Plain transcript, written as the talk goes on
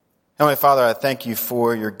Heavenly Father, I thank you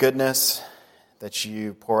for your goodness that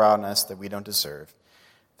you pour out on us that we don't deserve.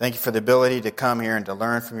 Thank you for the ability to come here and to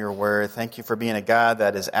learn from your word. Thank you for being a God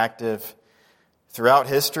that is active throughout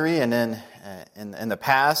history and in the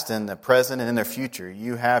past and the present and in the future.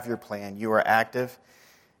 You have your plan. You are active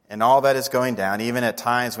in all that is going down, even at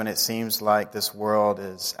times when it seems like this world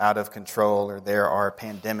is out of control or there are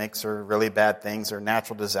pandemics or really bad things or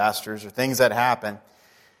natural disasters or things that happen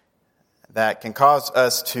that can cause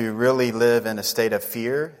us to really live in a state of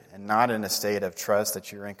fear and not in a state of trust that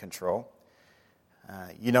you're in control.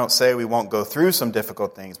 You don't say we won't go through some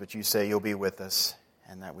difficult things, but you say you'll be with us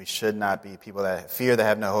and that we should not be people that fear that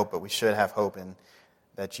have no hope, but we should have hope in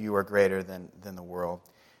that you are greater than the world.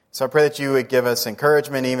 So I pray that you would give us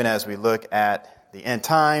encouragement even as we look at the end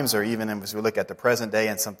times or even as we look at the present day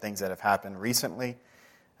and some things that have happened recently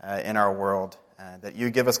in our world, that you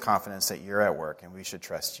give us confidence that you're at work and we should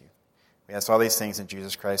trust you. We ask all these things in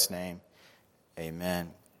Jesus Christ's name.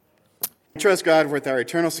 Amen. We trust God with our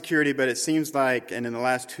eternal security, but it seems like, and in the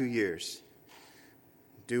last 2 years,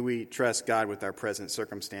 do we trust God with our present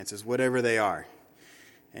circumstances, whatever they are?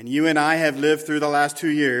 And you and I have lived through the last 2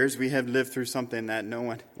 years. We have lived through something that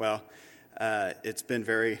it's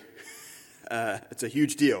been it's a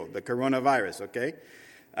huge deal, the coronavirus, okay?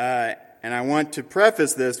 And I want to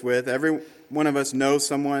preface this with, every one of us knows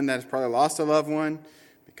someone that has probably lost a loved one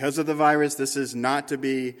because of the virus. This is not to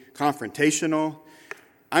be confrontational.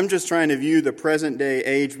 I'm just trying to view the present day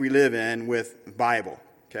age we live in with Bible,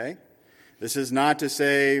 okay? This is not to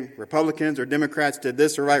say Republicans or Democrats did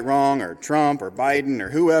this or wrong, or Trump or Biden or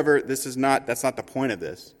whoever. That's not the point of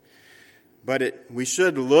this. But we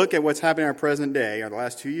should look at what's happening in our present day, or the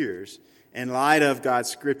last 2 years, in light of God's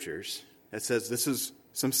scriptures. That says this is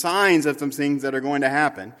some signs of some things that are going to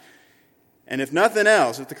happen. And if nothing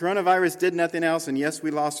else, if the coronavirus did nothing else, and yes,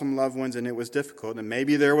 we lost some loved ones and it was difficult, and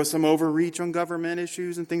maybe there was some overreach on government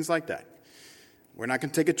issues and things like that. We're not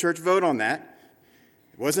going to take a church vote on that.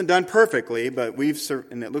 It wasn't done perfectly, but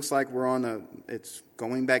and it looks like it's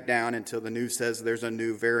going back down until the news says there's a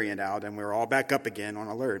new variant out and we're all back up again on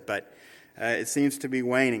alert. But it seems to be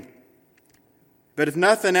waning. But if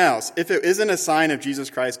nothing else, if it isn't a sign of Jesus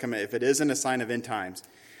Christ coming, if it isn't a sign of end times,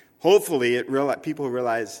 hopefully people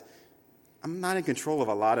realize I'm not in control of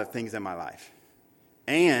a lot of things in my life.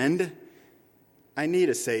 And I need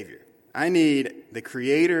a Savior. I need the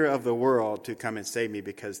creator of the world to come and save me,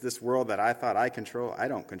 because this world that I thought I control, I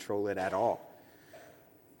don't control it at all.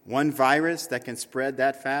 One virus that can spread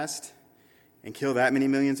that fast and kill that many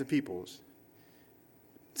millions of people,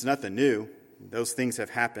 it's nothing new. Those things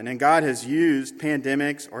have happened. And God has used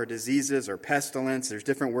pandemics or diseases or pestilence. There's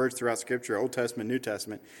different words throughout Scripture, Old Testament, New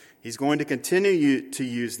Testament. He's going to continue to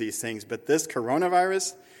use these things. But this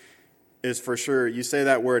coronavirus is for sure, you say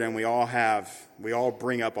that word and we all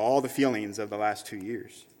bring up all the feelings of the last 2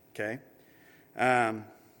 years. Okay?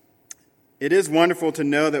 It is wonderful to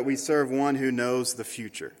know that we serve one who knows the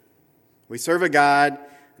future. We serve a God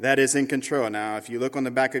that is in control. Now, if you look on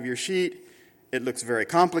the back of your sheet, it looks very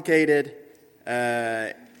complicated.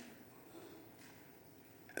 This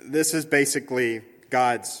is basically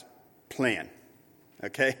God's plan.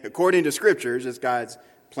 Okay? According to Scriptures, it's God's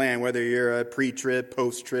plan, whether you're a pre-trib,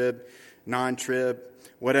 post-trib, non-trib,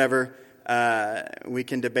 whatever. We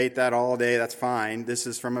can debate that all day. That's fine. This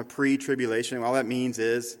is from a pre-tribulation. All that means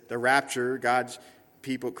is the rapture. God's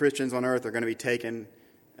people, Christians on earth, are going to be taken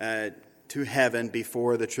to heaven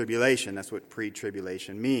before the tribulation. That's what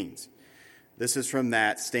pre-tribulation means. This is from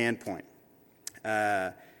that standpoint.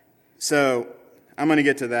 So I'm going to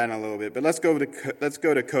get to that in a little bit, but let's go to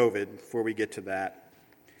COVID before we get to that.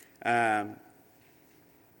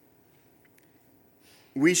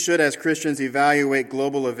 We should, as Christians, evaluate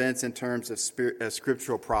global events in terms of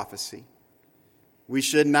scriptural prophecy. We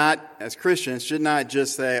should not, as Christians,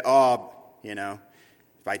 just say,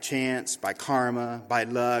 by chance, by karma, by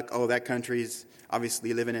luck, that country's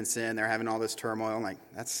obviously living in sin, they're having all this turmoil.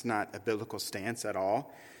 That's not a biblical stance at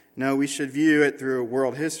all. No, we should view it through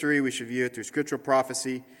world history. We should view it through scriptural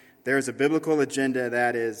prophecy. There is a biblical agenda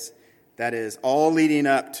that is all leading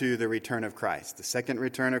up to the return of Christ. The second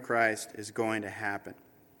return of Christ is going to happen.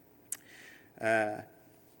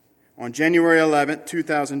 On January 11th,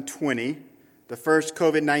 2020, the first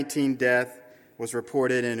COVID-19 death was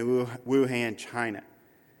reported in Wuhan, China.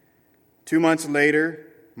 2 months later,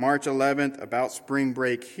 March 11th, about spring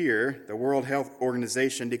break here, the World Health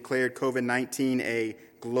Organization declared COVID-19 a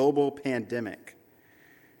global pandemic,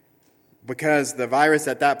 because the virus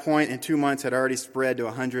at that point in 2 months had already spread to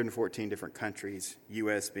 114 different countries,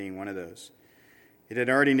 U.S. being one of those. It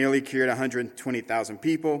had already nearly cured 120,000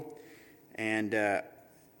 people, and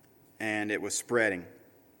it was spreading.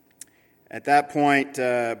 At that point,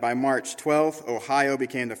 by March 12th, Ohio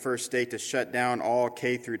became the first state to shut down all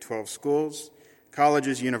K through 12 schools.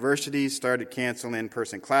 Colleges, universities started canceling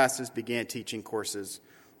in-person classes, began teaching courses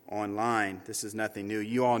online. This is nothing new.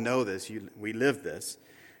 You all know this. We live this.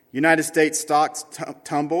 United States stocks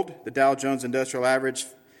tumbled. The Dow Jones Industrial Average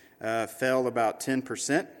fell about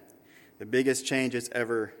 10%, the biggest change it's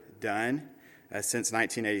ever done since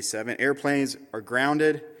 1987. Airplanes are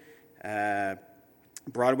grounded.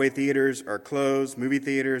 Broadway theaters are closed. Movie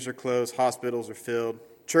theaters are closed. Hospitals are filled.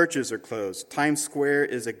 Churches are closed. Times Square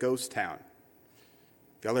is a ghost town.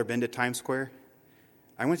 Y'all ever been to Times Square?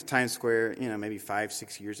 I went to Times Square, maybe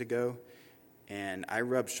 5-6 years ago, and I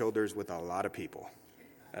rubbed shoulders with a lot of people.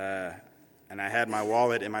 And I had my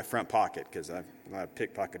wallet in my front pocket because I have a lot of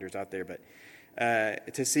pickpocketers out there. But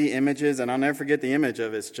to see images, and I'll never forget the image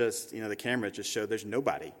of it's just, the camera just showed there's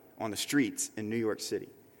nobody on the streets in New York City.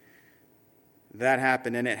 That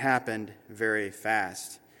happened, and it happened very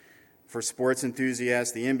fast. For sports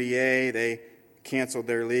enthusiasts, the NBA, they canceled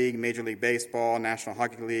their league, Major League Baseball, National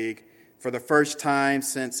Hockey League. For the first time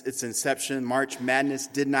since its inception, March Madness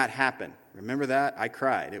did not happen. Remember that? I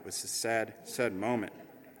cried. It was a sad, sad moment.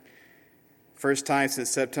 First time since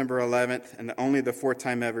September 11th, and only the fourth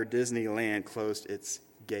time ever, Disneyland closed its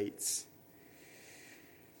gates.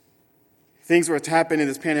 Things were happening.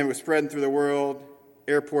 This pandemic was spreading through the world.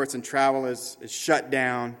 Airports and travel is shut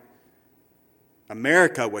down.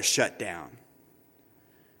 America was shut down.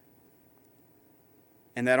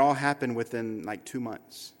 And that all happened within 2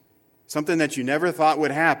 months. Something that you never thought would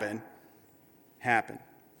happen, happened.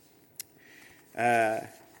 We'll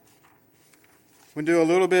do a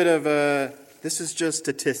little bit of, this is just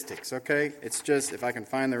statistics, okay? It's just, if I can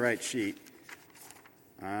find the right sheet.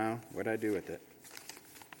 What'd I do with it?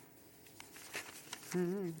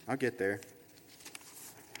 I'll get there.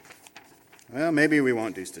 Well, maybe we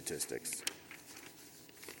won't do statistics.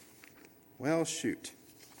 Well, shoot.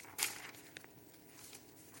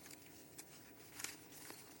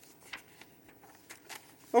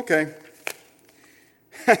 Okay.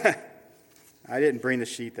 I didn't bring the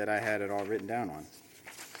sheet that I had it all written down on.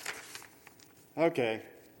 Okay.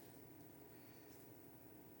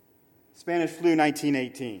 Spanish flu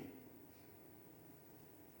 1918.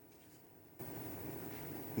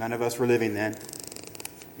 None of us were living then.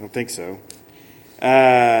 I don't think so.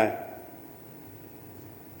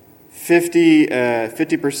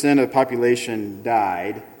 50% of the population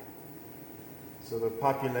died. So the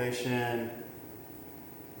population,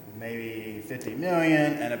 maybe 50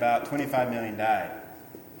 million, and about 25 million died.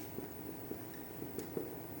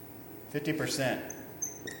 50%.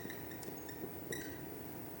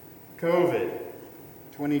 COVID,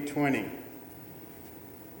 2020.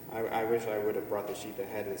 I wish I would have brought the sheet that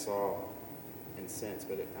had this all in cents,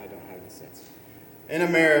 but I don't have any cents. In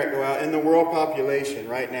America, in the world population,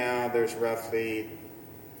 right now there's roughly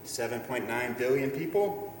 7.9 billion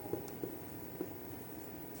people.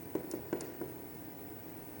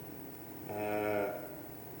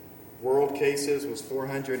 World cases was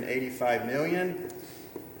 485 million.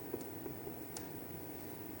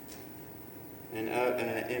 And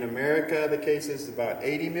in America, the cases is about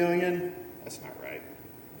 80 million. That's not right.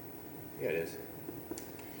 Yeah, it is.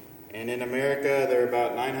 And in America, there are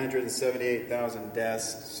about 978,000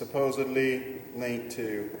 deaths supposedly linked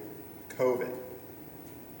to COVID.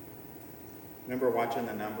 Remember watching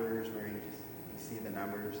the numbers where you see the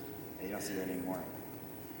numbers? And you don't see that anymore.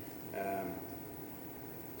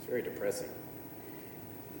 It's very depressing.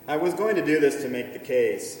 I was going to do this to make the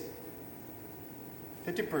case.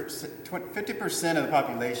 50% of the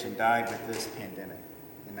population died with this pandemic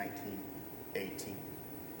in 1918.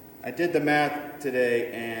 I did the math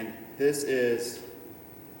today, and this is,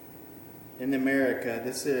 in America,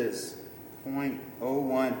 this is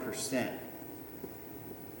 0.01%.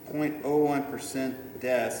 0.01%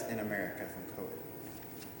 deaths in America from COVID.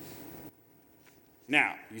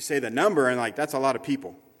 Now, you say the number, and that's a lot of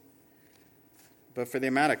people. But for the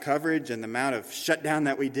amount of coverage and the amount of shutdown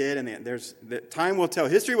that we did, and time will tell,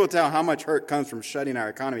 history will tell how much hurt comes from shutting our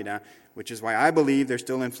economy down, which is why I believe there's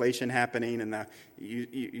still inflation happening, and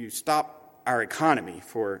you stop our economy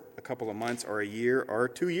for a couple of months or a year or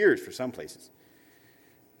 2 years for some places.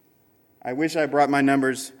 I wish I brought my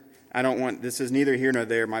numbers. This is neither here nor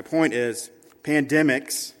there. My point is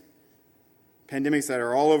pandemics that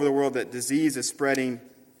are all over the world, that disease is spreading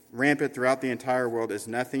rampant throughout the entire world, is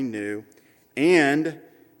nothing new. And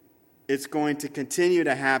it's going to continue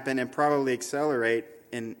to happen and probably accelerate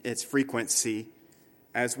in its frequency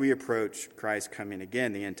as we approach Christ's coming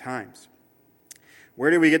again, the end times.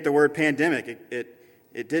 Where did we get the word pandemic? It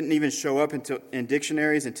didn't even show up in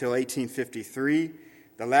dictionaries until 1853.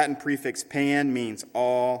 The Latin prefix pan means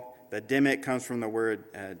all. The demic comes from the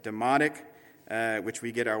word demotic, which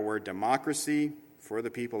we get our word democracy, for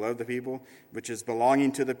the people, of the people, which is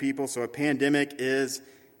belonging to the people. So a pandemic is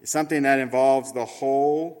something that involves the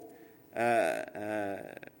whole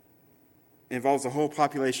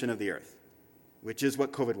population of the earth, which is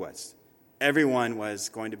what COVID was. Everyone was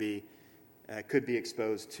going to be, could be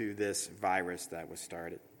exposed to this virus that was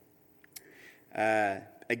started.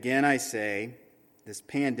 Again, I say, this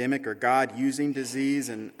pandemic or God using disease,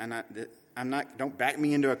 and don't back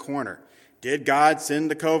me into a corner. Did God send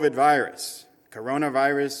the COVID virus,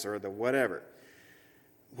 coronavirus, or the whatever?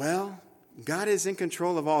 Well, God is in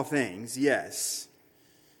control of all things, yes.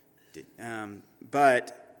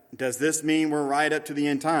 But does this mean we're right up to the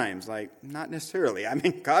end times? Not necessarily. I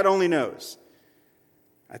mean, God only knows.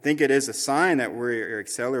 I think it is a sign that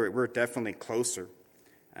we're definitely closer.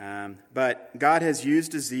 But God has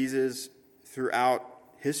used diseases throughout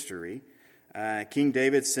history. King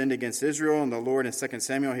David sinned against Israel, and the Lord in 2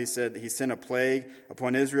 Samuel, he said he sent a plague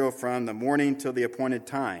upon Israel from the morning till the appointed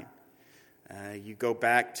time. You go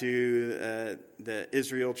back to the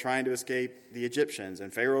Israel trying to escape the Egyptians,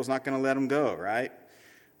 and Pharaoh's not going to let them go, right?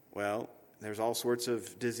 Well, there's all sorts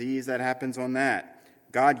of disease that happens on that.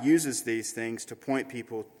 God uses these things to point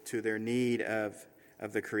people to their need of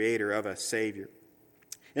the Creator, of a Savior.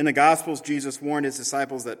 In the Gospels, Jesus warned his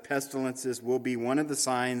disciples that pestilences will be one of the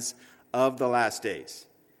signs of the last days.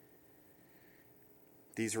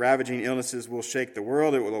 These ravaging illnesses will shake the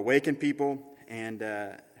world. It will awaken people, and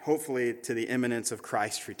hopefully to the imminence of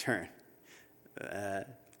Christ's return.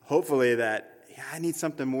 Hopefully that I need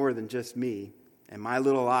something more than just me and my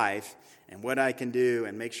little life and what I can do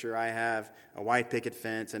and make sure I have a white picket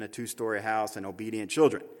fence and a 2-story house and obedient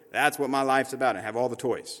children. That's what my life's about. I have all the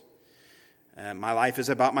toys. My life is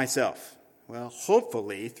about myself. Well,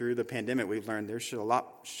 hopefully through the pandemic we've learned there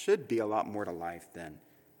should be a lot more to life than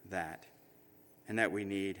that, and that we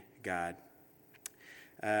need God.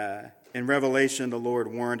 In Revelation, the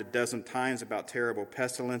Lord warned a dozen times about terrible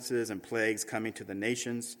pestilences and plagues coming to the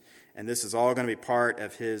nations, and this is all going to be part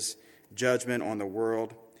of his judgment on the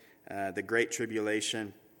world, the Great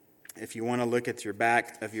Tribulation. If you want to look at your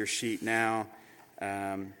back of your sheet now,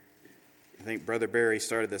 I think Brother Barry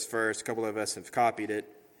started this first. A couple of us have copied it.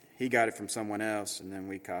 He got it from someone else, and then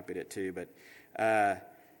we copied it too. But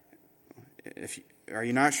are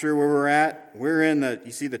you not sure where we're at? We're in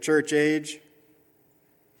you see the church age?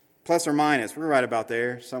 Plus or minus. We're right about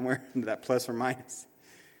there, somewhere in that plus or minus.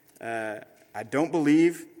 I don't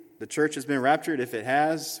believe the church has been raptured. If it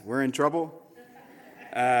has, we're in trouble.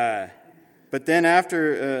 But then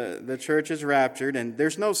after the church is raptured, and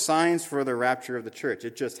there's no signs for the rapture of the church.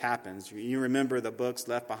 It just happens. You remember the books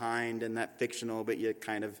Left Behind and that fictional, but you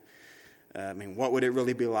kind of, what would it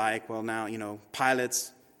really be like? Well, now,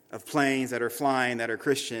 pilots of planes that are flying that are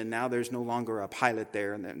Christian, now there's no longer a pilot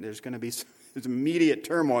there, and there's going to be there's immediate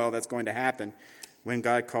turmoil that's going to happen when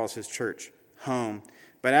God calls his church home.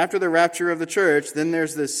 But after the rapture of the church, then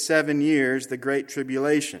there's this 7 years, the Great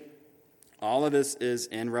Tribulation. All of this is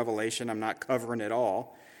in Revelation. I'm not covering it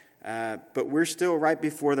all. But we're still right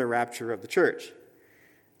before the rapture of the church.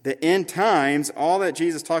 The end times, all that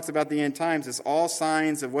Jesus talks about the end times is all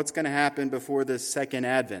signs of what's going to happen before the second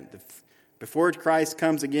advent. Before Christ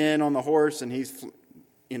comes again on the horse and he's,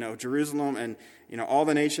 Jerusalem and, all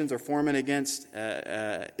the nations are forming against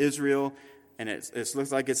Israel. And it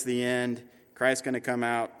looks like it's the end. Christ's going to come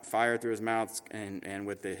out, fire through his mouth, and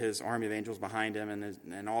with his army of angels behind him,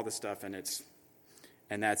 and all the stuff, and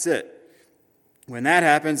that's it. When that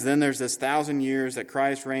happens, then there's this 1,000 years that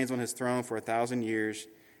Christ reigns on his throne for 1,000 years,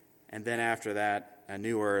 and then after that, a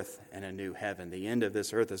new earth and a new heaven, the end of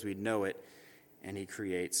this earth as we know it, and he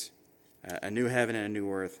creates a new heaven and a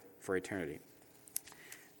new earth for eternity.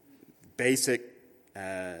 Basic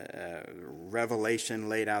revelation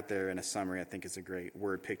laid out there in a summary, I think is a great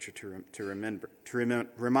word picture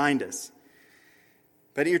to remind us.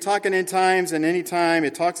 But you're talking end times, and any time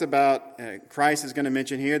it talks about Christ is going to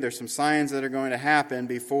mention here, there's some signs that are going to happen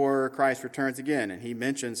before Christ returns again, and he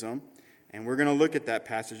mentions them, and we're going to look at that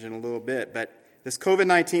passage in a little bit. But this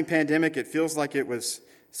COVID-19 pandemic, it feels like it was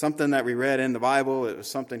something that we read in the Bible. It was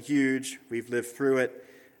something huge. We've lived through it.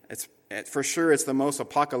 For sure, it's the most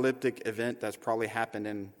apocalyptic event that's probably happened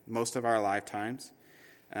in most of our lifetimes.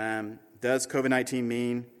 Does COVID-19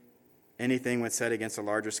 mean anything when set against a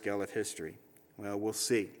larger scale of history? Well, we'll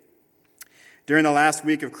see. During the last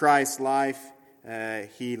week of Christ's life,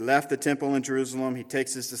 he left the temple in Jerusalem. He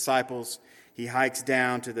takes his disciples. He hikes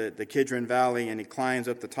down to the Kidron Valley, and he climbs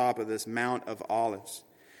up the top of this Mount of Olives.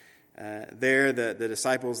 There, the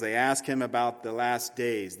disciples, they ask him about the last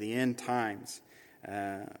days, the end times.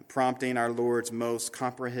 prompting our Lord's most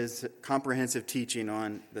comprehensive teaching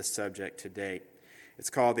on the subject to date. It's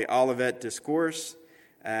called the Olivet Discourse.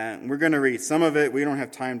 We're going to read some of it. We don't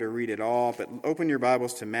have time to read it all, but open your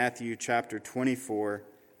Bibles to Matthew chapter 24,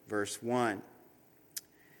 verse 1.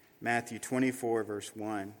 Matthew 24, verse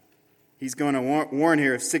 1. He's going to warn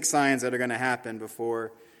here of 6 signs that are going to happen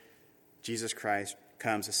before Jesus Christ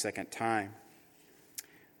comes a second time.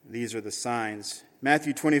 These are the signs.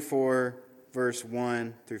 Matthew 24, verse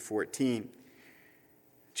 1 through 14.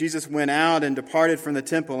 Jesus went out and departed from the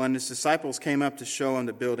temple, and his disciples came up to show him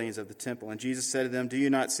the buildings of the temple. And Jesus said to them, "Do you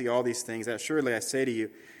not see all these things? Surely I say to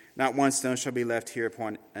you, not one stone shall be left here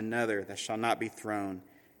upon another that shall not be thrown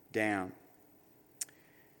down."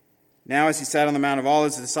 Now as he sat on the Mount of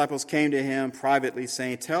Olives, the disciples came to him privately,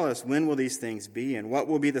 saying, "Tell us, when will these things be? And what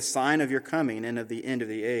will be the sign of your coming and of the end of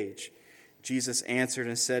the age?" Jesus answered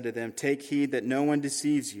and said to them, "Take heed that no one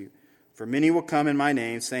deceives you. For many will come in my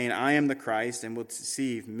name, saying, 'I am the Christ,' and will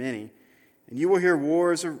deceive many. And you will hear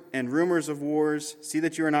wars and rumors of wars. See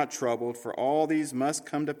that you are not troubled, for all these must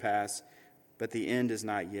come to pass, but the end is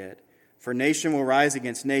not yet. For nation will rise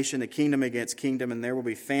against nation, and kingdom against kingdom, and there will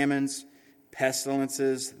be famines,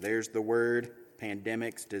 pestilences," there's the word,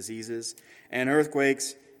 pandemics, diseases, "and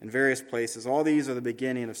earthquakes in various places. All these are the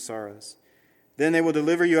beginning of sorrows. Then they will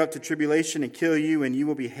deliver you up to tribulation and kill you, and you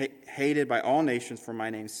will be hated by all nations for my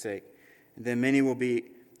name's sake. And then many will be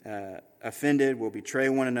offended, will betray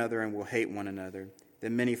one another, and will hate one another.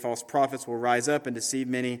 Then many false prophets will rise up and deceive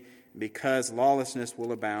many. Because lawlessness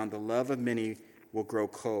will abound, the love of many will grow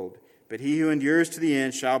cold. But he who endures to the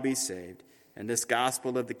end shall be saved. And this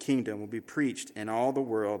gospel of the kingdom will be preached in all the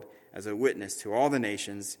world as a witness to all the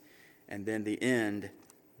nations, and then the end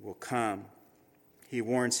will come." He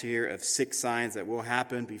warns here of 6 signs that will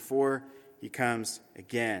happen before he comes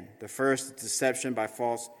again. The first, deception by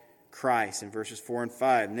false Christ in verses 4 and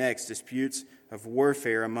 5. Next, disputes of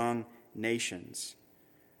warfare among nations.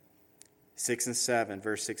 6 and 7,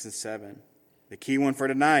 verse 6 and 7. The key one for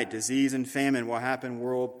tonight, disease and famine will happen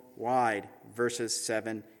worldwide, verses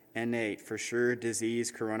 7 and 8. For sure, disease,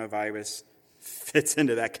 coronavirus fits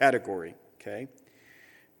into that category, okay?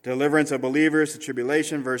 Deliverance of believers to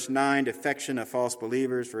tribulation, verse 9. Defection of false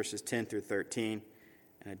believers, verses 10 through 13.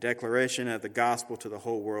 And a declaration of the gospel to the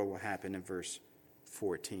whole world will happen in verse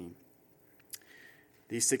 14.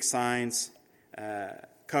 These 6 signs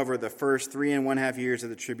cover the first 3.5 years of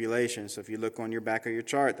the tribulation. So if you look on your back of your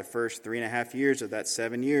chart, the first 3.5 years of that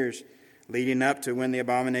 7 years leading up to when the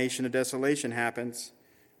abomination of desolation happens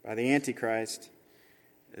by the Antichrist.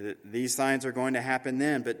 These signs are going to happen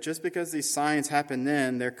then. But just because these signs happen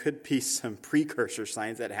then, there could be some precursor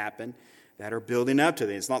signs that happen that are building up to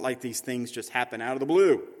this. It's not like these things just happen out of the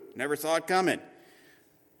blue. Never saw it coming.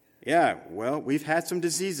 Yeah, well, we've had some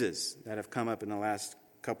diseases that have come up in the last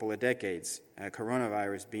couple of decades,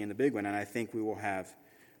 coronavirus being the big one, and I think we will have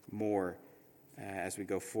more as we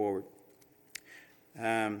go forward.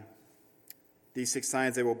 These 6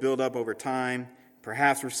 signs, they will build up over time.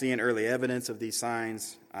 Perhaps we're seeing early evidence of these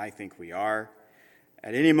signs. I think we are.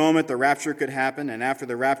 At any moment, the rapture could happen, and after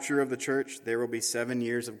the rapture of the church, there will be 7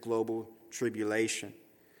 years of global tribulation.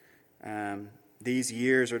 These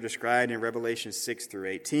years are described in Revelation 6 through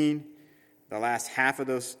 18. The last half of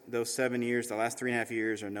those 7 years, the last 3.5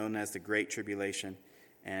 years, are known as the Great Tribulation,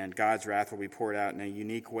 and God's wrath will be poured out in a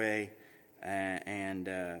unique way, and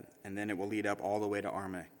then it will lead up all the way to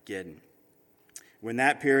Armageddon. When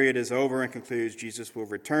that period is over and concludes, Jesus will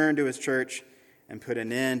return to his church and put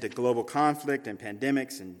an end to global conflict and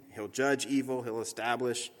pandemics, and he'll judge evil. He'll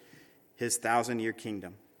establish his 1,000-year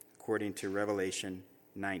kingdom, according to Revelation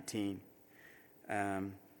 19.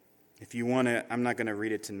 If you want to, I'm not going to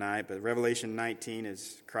read it tonight, but Revelation 19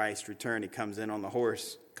 is Christ's return. He comes in on the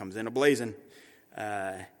horse, comes in a-blazing,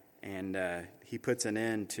 and he puts an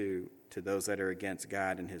end to those that are against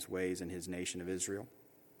God and his ways and his nation of Israel.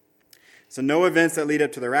 So no events that lead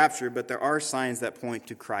up to the rapture, but there are signs that point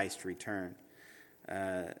to Christ's return.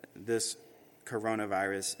 This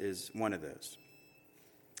coronavirus is one of those.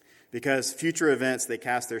 Because future events, they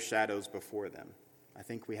cast their shadows before them. I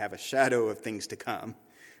think we have a shadow of things to come.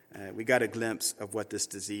 We got a glimpse of what this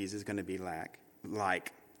disease is going to be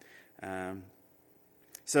like.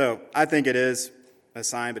 So I think it is a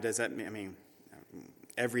sign, but does that mean,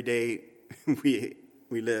 every day we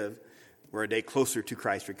live, we're a day closer to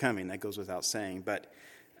Christ's coming. That goes without saying. But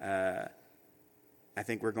I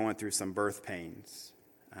think we're going through some birth pains.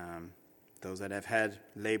 Those that have had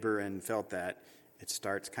labor and felt that, it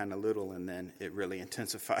starts kind of little and then it really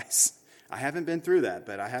intensifies. I haven't been through that,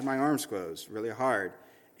 but I had my arms closed really hard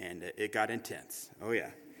and it got intense. Oh,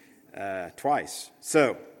 yeah. Twice.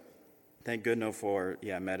 So Thank goodness for,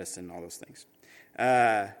 medicine, all those things.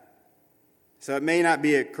 So it may not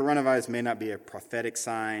be coronavirus may not be a prophetic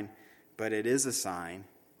sign, but it is a sign.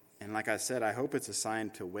 And like I said, I hope it's a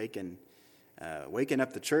sign to waken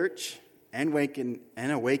up the church and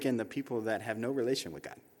awaken the people that have no relation with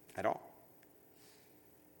God at all.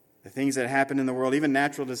 The things that happen in the world, even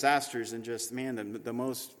natural disasters and just, the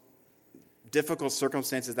most difficult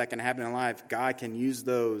circumstances that can happen in life, God can use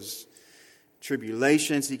those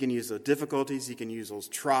tribulations, he can use those difficulties, he can use those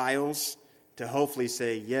trials to hopefully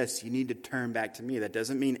say, yes, you need to turn back to me. That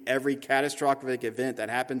doesn't mean every catastrophic event that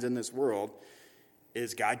happens in this world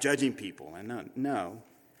is God judging people. And no.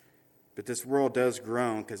 But this world does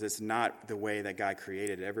groan because it's not the way that God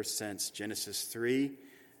created it. Ever since Genesis 3,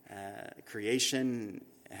 creation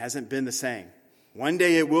hasn't been the same. One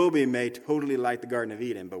day it will be made totally like the Garden of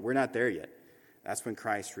Eden, but we're not there yet. That's when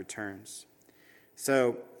Christ returns.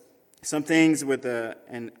 So some things with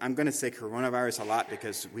and I'm going to say coronavirus a lot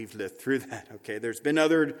because we've lived through that, okay? There's been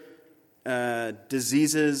other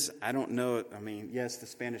diseases. I don't know. Yes, the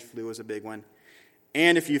Spanish flu was a big one.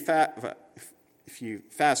 And if you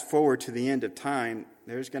fast forward to the end of time,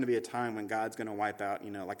 there's going to be a time when God's going to wipe out,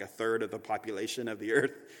 like a third of the population of the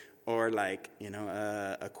earth, or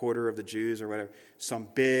a quarter of the Jews or whatever. Some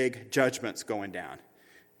big judgments going down.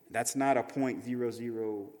 That's not a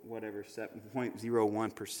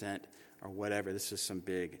 0.01% or whatever. This is some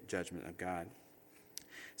big judgment of God.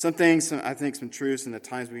 Some things, I think, some truths in the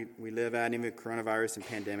times we live at, even with coronavirus and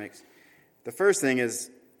pandemics. The first thing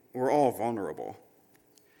is we're all vulnerable.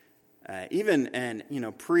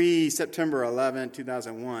 Pre-September 11,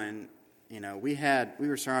 2001, we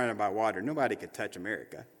were surrounded by water. Nobody could touch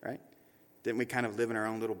America, right? Didn't we kind of live in our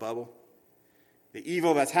own little bubble? The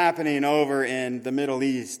evil that's happening over in the Middle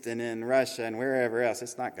East and in Russia and wherever else,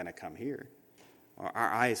 it's not going to come here. Our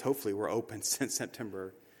eyes, hopefully, were open since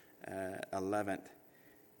September 11th.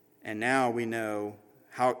 And now we know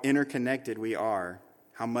how interconnected we are,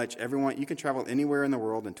 how much you can travel anywhere in the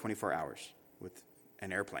world in 24 hours with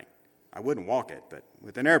an airplane. I wouldn't walk it, but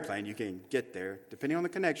with an airplane, you can get there, depending on the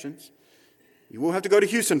connections. You will have to go to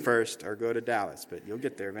Houston first or go to Dallas, but you'll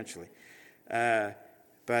get there eventually.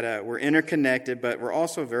 But we're interconnected, but we're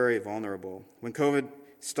also very vulnerable. When COVID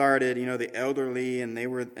started, the elderly, and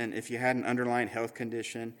if you had an underlying health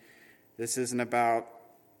condition, this isn't about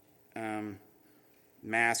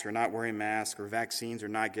masks or not wearing masks or vaccines or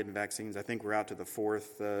not getting vaccines. I think we're out to the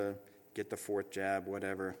fourth, get the fourth jab,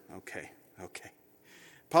 whatever. Okay.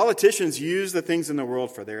 Politicians use the things in the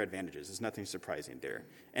world for their advantages. There's nothing surprising there.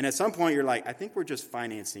 And at some point, you're like, I think we're just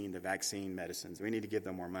financing the vaccine medicines. We need to give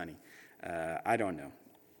them more money. I don't know.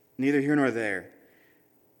 Neither here nor there.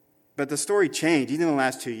 But the story changed. Even in the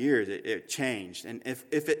last 2 years, it changed. And if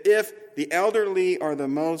the elderly are the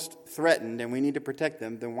most threatened and we need to protect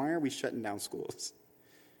them, then why are we shutting down schools?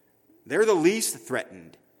 They're the least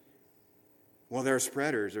threatened. Well, they're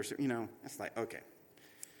spreaders. It's like, okay.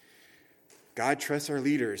 God trusts our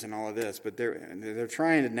leaders and all of this, but they're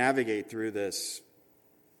trying to navigate through this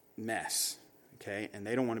mess, okay? And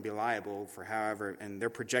they don't want to be liable for however, and their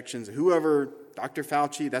projections, whoever, Dr.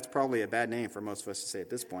 Fauci, that's probably a bad name for most of us to say at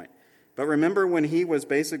this point. But remember when he was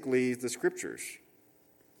basically the scriptures.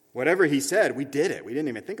 Whatever he said, we did it. We didn't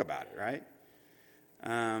even think about it, right?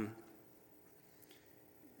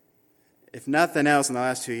 If nothing else in the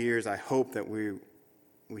last 2 years, I hope that we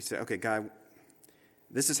say, okay, God,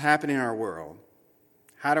 this is happening in our world.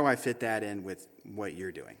 How do I fit that in with what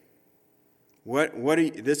you're doing?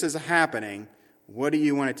 This is happening. What do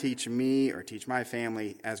you want to teach me or teach my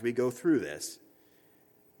family as we go through this?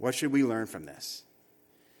 What should we learn from this?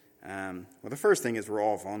 Well, the first thing is we're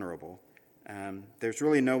all vulnerable. There's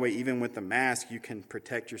really no way, even with the mask, you can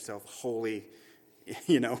protect yourself wholly.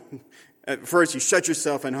 At first you shut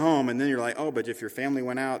yourself in home, and then you're like, oh, but if your family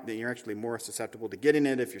went out, then you're actually more susceptible to getting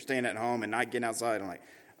it if you're staying at home and not getting outside. I'm like,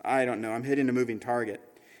 I don't know. I'm hitting a moving target.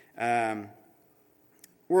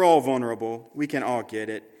 We're all vulnerable. We can all get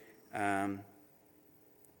it. And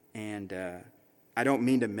I don't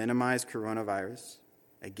mean to minimize coronavirus.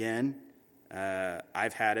 Again,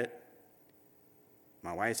 I've had it.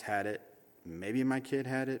 My wife's had it. Maybe my kid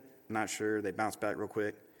had it. I'm not sure. They bounced back real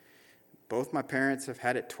quick. Both my parents have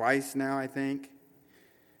had it twice now, I think.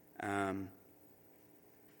 And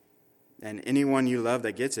anyone you love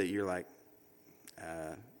that gets it, you're like,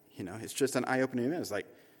 it's just an eye-opening event. It's like,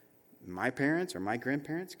 my parents or my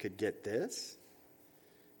grandparents could get this?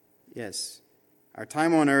 Yes. Our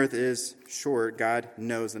time on earth is short. God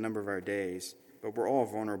knows the number of our days. But we're all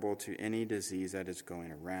vulnerable to any disease that is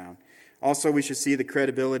going around. Also, we should see the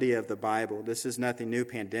credibility of the Bible. This is nothing new.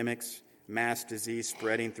 Pandemics, mass disease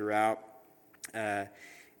spreading throughout.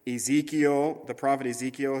 Ezekiel, the prophet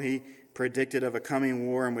Ezekiel, he predicted of a coming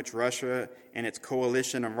war in which Russia and its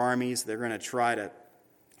coalition of armies, they're going to try to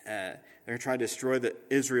destroy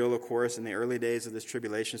Israel, of course, in the early days of this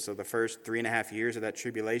tribulation. So the first 3.5 years of that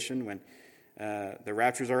tribulation, when the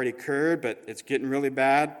rapture's already occurred, but it's getting really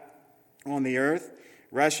bad on the earth.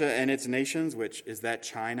 Russia and its nations, which is that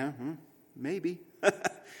China? Maybe.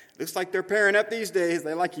 Looks like they're pairing up these days.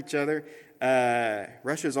 They like each other.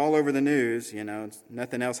 Russia's all over the news. It's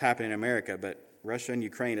nothing else happening in America, but Russia and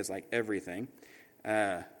Ukraine is like everything.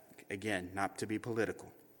 Again, not to be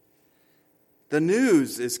political. The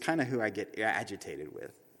news is kind of who I get agitated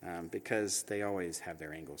with because they always have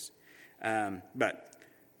their angles. But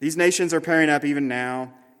these nations are pairing up even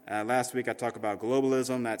now. Last week I talked about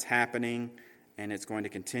globalism. That's happening, and it's going to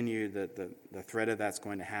continue. The threat of that's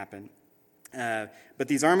going to happen. But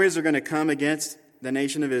these armies are going to come against the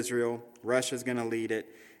nation of Israel. Russia's going to lead it.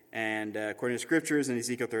 And according to scriptures in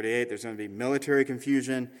Ezekiel 38, there's going to be military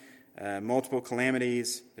confusion, multiple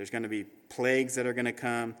calamities. There's going to be plagues that are going to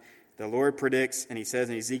come. The Lord predicts, and he says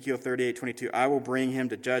in Ezekiel 38:22, I will bring him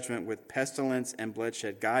to judgment with pestilence and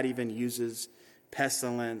bloodshed. God even uses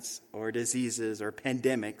pestilence or diseases or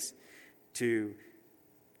pandemics to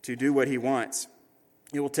do what he wants.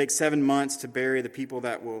 It will take 7 months to bury the people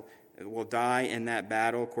that will die in that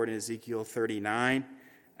battle, according to Ezekiel 39.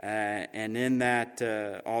 And in that,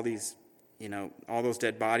 all those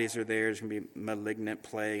dead bodies are there. There's going to be malignant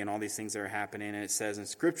plague and all these things that are happening. And it says in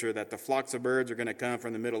Scripture that the flocks of birds are going to come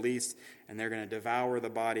from the Middle East, and they're going to devour the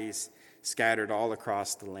bodies scattered all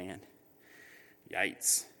across the land.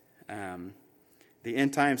 Yikes. The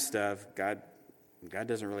end time stuff, God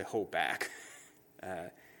doesn't really hold back.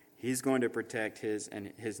 He's going to protect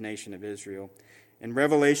his nation of Israel. In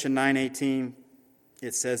Revelation 9:18,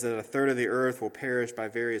 it says that a third of the earth will perish by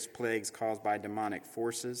various plagues caused by demonic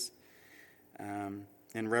forces.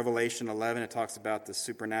 In Revelation 11, it talks about the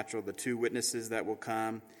supernatural, the 2 witnesses that will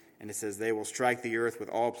come, and it says they will strike the earth with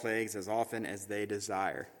all plagues as often as they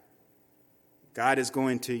desire. God is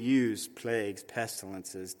going to use plagues,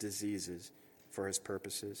 pestilences, diseases for his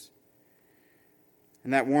purposes.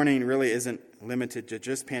 And that warning really isn't limited to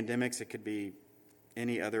just pandemics. It could be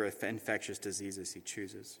any other infectious diseases he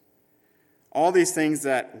chooses. All these things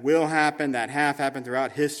that will happen, that have happened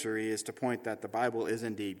throughout history, is to point that the Bible is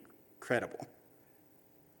indeed credible.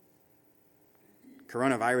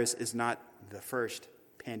 Coronavirus is not the first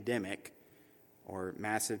pandemic or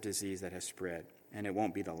massive disease that has spread, and it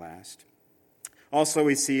won't be the last. Also,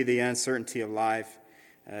 we see the uncertainty of life.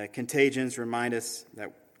 Contagions remind us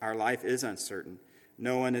that our life is uncertain.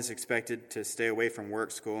 No one is expected to stay away from work,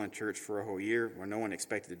 school, and church for a whole year. Well, no one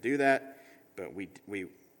expected to do that, but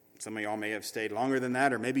some of y'all may have stayed longer than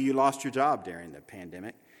that, or maybe you lost your job during the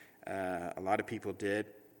pandemic. A lot of people did.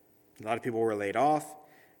 A lot of people were laid off.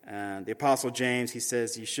 The Apostle James, he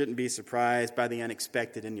says, you shouldn't be surprised by the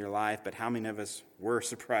unexpected in your life, but how many of us were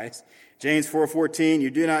surprised? James 4:14, you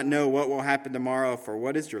do not know what will happen tomorrow, for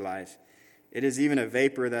what is your life? It is even a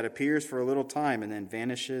vapor that appears for a little time and then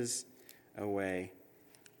vanishes away.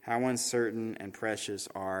 How uncertain and precious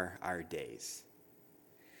are our days.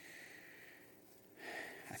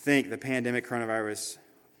 I think the pandemic coronavirus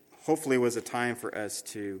hopefully was a time for us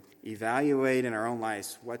to evaluate in our own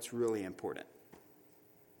lives what's really important.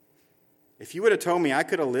 If you would have told me I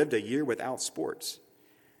could have lived a year without sports,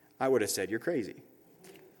 I would have said, you're crazy.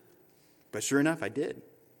 But sure enough, I did.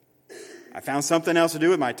 I found something else to do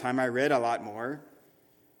with my time. I read a lot more.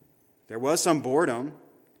 There was some boredom.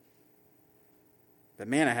 But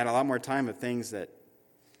man, I had a lot more time of things that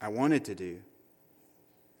I wanted to do.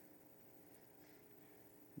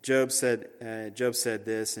 Job said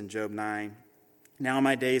this in Job 9. Now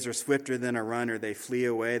my days are swifter than a runner. They flee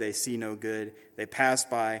away. They see no good. They pass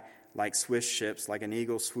by like swift ships, like an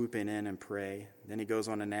eagle swooping in and prey. Then he goes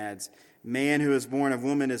on and adds, man who is born of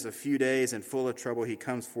woman is a few days and full of trouble. He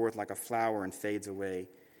comes forth like a flower and fades away.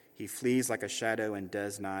 He flees like a shadow and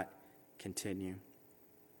does not continue.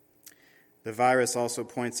 The virus also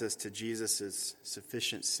points us to Jesus'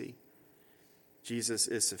 sufficiency. Jesus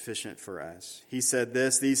is sufficient for us. He said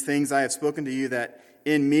this, these things I have spoken to you, that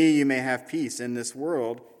in me you may have peace. In this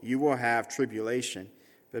world you will have tribulation.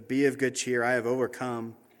 But be of good cheer, I have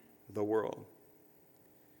overcome the world.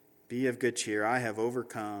 Be of good cheer, I have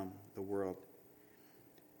overcome the world.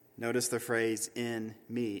 Notice the phrase, in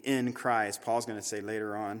me, in Christ. Paul's going to say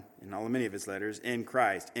later on, in many of his letters, in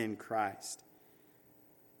Christ, in Christ.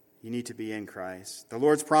 You need to be in Christ. The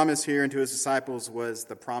Lord's promise here and to his disciples was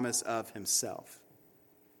the promise of himself.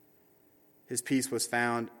 His peace was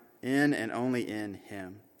found in and only in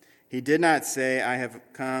him. He did not say, I have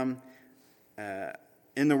come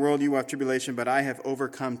In the world you will have tribulation, but I have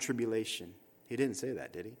overcome tribulation. He didn't say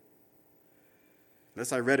that, did he?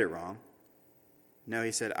 Unless I read it wrong. No,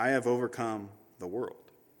 he said, I have overcome the world.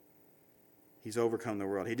 He's overcome the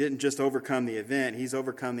world. He didn't just overcome the event, he's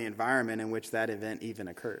overcome the environment in which that event even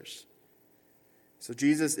occurs. So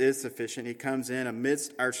Jesus is sufficient. He comes in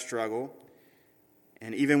amidst our struggle.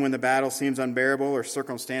 And even when the battle seems unbearable or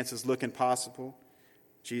circumstances look impossible,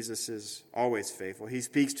 Jesus is always faithful. He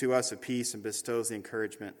speaks to us of peace and bestows the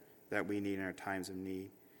encouragement that we need in our times of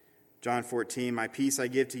need. John 14, my peace I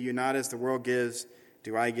give to you, not as the world gives,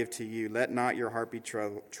 do I give to you. Let not your heart be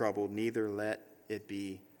troubled, neither let it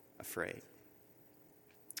be afraid.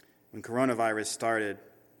 When coronavirus started,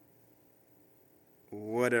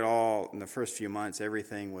 in the first few months,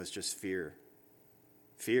 everything was just fear.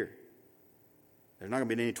 Fear. There's not going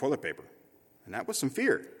to be any toilet paper. And that was some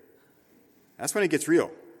fear. That's when it gets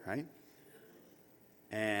real, right?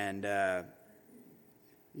 And, and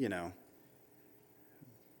you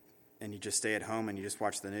just stay at home and you just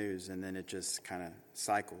watch the news, and then it just kind of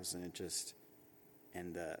cycles, and the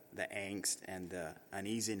angst and the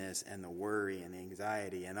uneasiness and the worry and the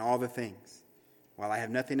anxiety and all the things. While I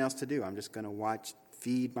have nothing else to do, I'm just going to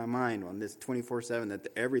feed my mind on this 24/7, that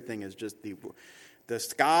everything is just the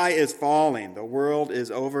sky is falling. The world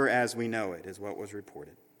is over as we know it, is what was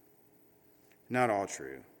reported. Not all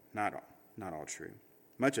true. Not all true.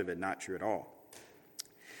 Much of it not true at all.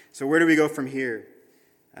 So where do we go from here?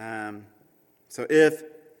 So if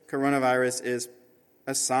coronavirus is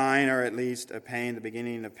a sign, or at least a pain, the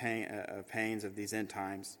beginning of pains of these end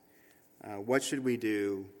times, what should we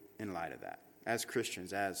do in light of that? As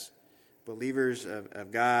Christians, as believers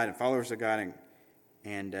of God and followers of God,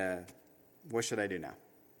 and what should I do now?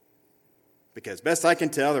 Because best I can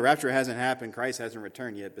tell, the rapture hasn't happened, Christ hasn't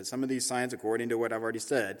returned yet, but some of these signs, according to what I've already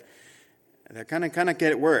said, they're kind of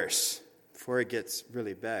get worse before it gets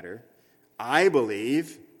really better. I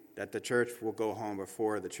believe that the church will go home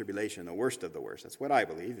before the tribulation, the worst of the worst. That's what I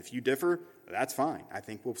believe. If you differ, that's fine. I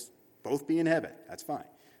think we'll both be in heaven. That's fine.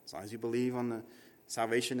 As long as you believe on the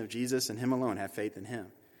salvation of Jesus and Him alone, have faith in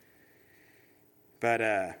Him. But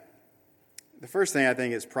the first thing I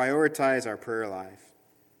think is prioritize our prayer life.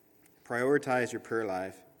 Prioritize your prayer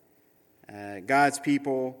life. God's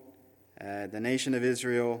people, the nation of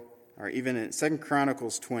Israel, or even in 2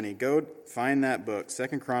 Chronicles 20. Go find that book,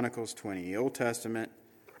 2 Chronicles 20, the Old Testament.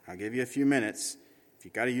 I'll give you a few minutes. If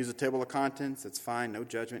you've got to use a table of contents, that's fine. No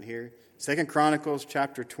judgment here. 2 Chronicles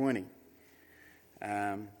chapter 20.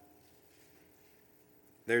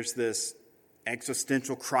 There's this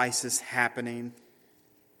existential crisis happening.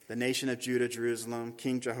 The nation of Judah, Jerusalem,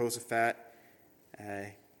 King Jehoshaphat,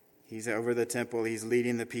 he's over the temple, he's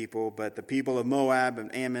leading the people, but the people of Moab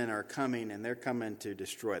and Ammon are coming, and they're coming to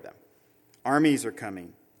destroy them. Armies are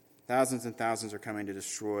coming. Thousands and thousands are coming to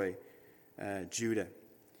destroy Judah.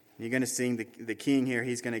 And you're going to see the king here,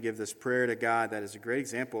 he's going to give this prayer to God that is a great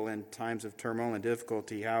example in times of turmoil and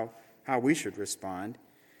difficulty, how we should respond.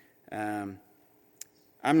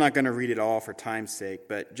 I'm not going to read it all for time's sake,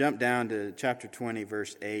 but jump down to chapter 20,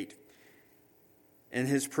 verse 8. And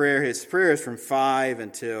his prayer is from 5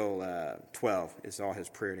 until 12 is all his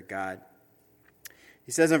prayer to God.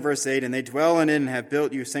 He says in verse 8, and they dwell in it and have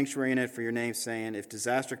built you a sanctuary in it for your name, saying, if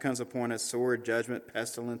disaster comes upon us, sword, judgment,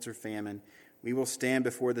 pestilence, or famine, we will stand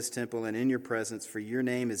before this temple and in your presence, for your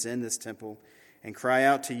name is in this temple, and cry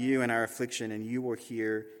out to you in our affliction, and you will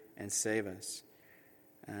hear and save us.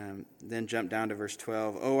 Then jump down to verse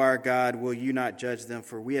 12. O our God, will you not judge them?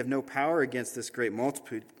 For we have no power against this great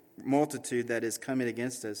multitude that is coming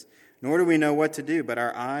against us, nor do we know what to do, but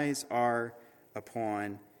our eyes are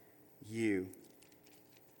upon you.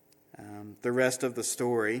 The rest of the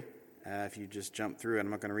story, if you just jump through it, I'm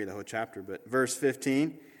not going to read the whole chapter, but verse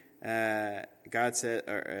 15,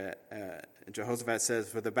 Jehoshaphat says,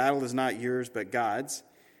 for the battle is not yours, but God's.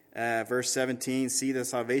 Verse 17, see the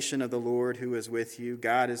salvation of the Lord who is with you.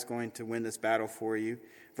 God is going to win this battle for you.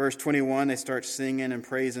 Verse 21, they start singing and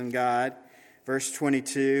praising God. Verse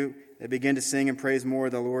 22, they begin to sing and praise more.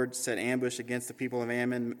 The Lord set ambush against the people of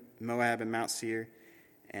Ammon, Moab, and Mount Seir,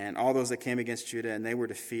 and all those that came against Judah, and they were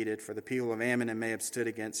defeated. For the people of Ammon and Moab stood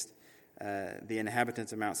against the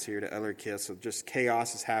inhabitants of Mount Seir to utter kill. So just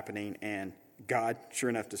chaos is happening, and God, sure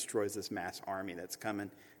enough, destroys this mass army that's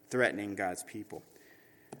coming, threatening God's people.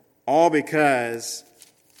 All because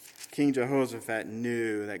King Jehoshaphat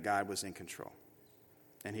knew that God was in control.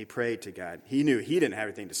 And he prayed to God. He knew he didn't have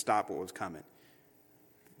anything to stop what was coming.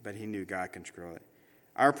 But he knew God could control it.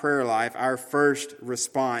 Our prayer life, our first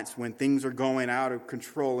response when things are going out of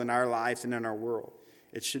control in our lives and in our world,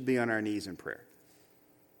 it should be on our knees in prayer.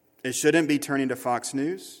 It shouldn't be turning to Fox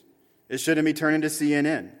News. It shouldn't be turning to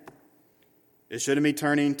CNN. It shouldn't be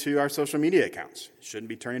turning to our social media accounts. It shouldn't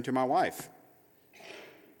be turning to my wife.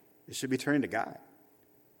 It should be turning to God.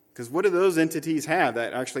 Because what do those entities have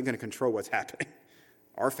that are actually going to control what's happening?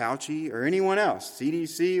 Or Fauci or anyone else,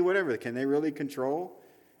 CDC, whatever, can they really control?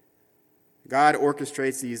 God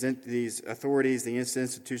orchestrates these authorities, these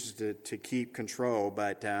institutions to keep control,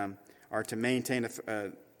 but are to maintain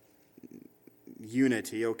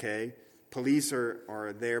unity, okay? Police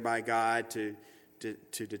are there by God to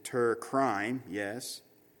deter crime, yes.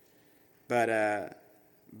 But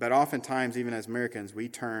oftentimes, even as Americans, we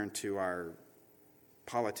turn to our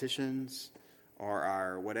politicians or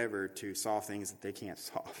our whatever to solve things that they can't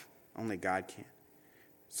solve. Only God can.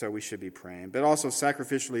 So we should be praying. But also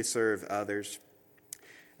sacrificially serve others.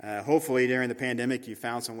 Hopefully during the pandemic you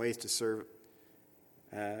found some ways to serve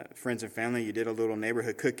friends and family. You did a little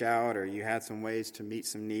neighborhood cookout, or you had some ways to meet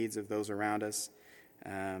some needs of those around us.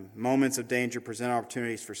 Moments of danger present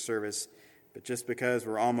opportunities for service. But just because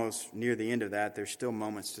we're almost near the end of that, there's still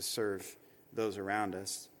moments to serve those around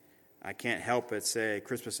us. I can't help but say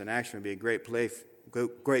Christmas in Action would be a great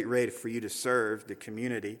way for you to serve the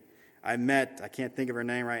community. I can't think of her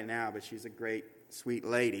name right now, but she's a great, sweet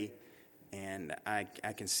lady, and I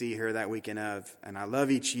can see her that weekend of. And I love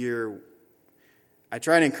each year. I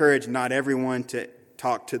try to encourage not everyone to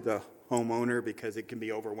talk to the homeowner because it can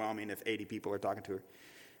be overwhelming if 80 people are talking to her.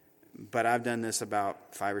 But I've done this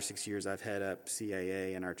about 5 or 6 years. I've head up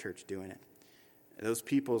CAA in our church doing it. Those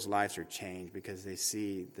people's lives are changed because they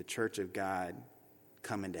see the church of God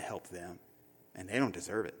coming to help them. And they don't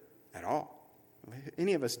deserve it at all.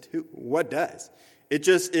 Any of us do. What does? It's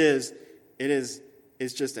just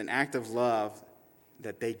an act of love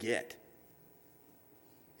that they get.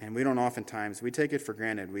 And we don't oftentimes, we take it for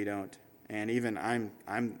granted. We don't. And even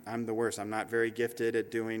I'm the worst. I'm not very gifted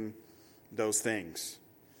at doing those things.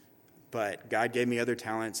 But God gave me other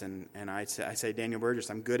talents, and I say, Daniel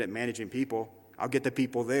Burgess, I'm good at managing people. I'll get the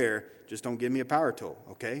people there. Just don't give me a power tool,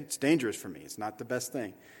 okay? It's dangerous for me. It's not the best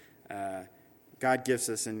thing. God gives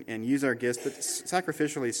us and use our gifts, but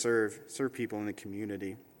sacrificially serve people in the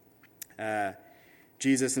community.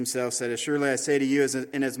 Jesus himself said, "Surely I say to you,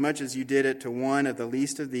 inasmuch as you did it to one of the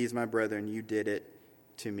least of these, my brethren, you did it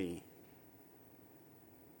to me."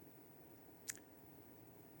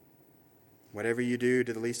 Whatever you do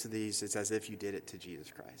to the least of these, it's as if you did it to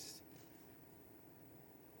Jesus Christ.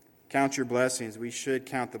 Count your blessings. We should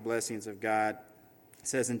count the blessings of God. It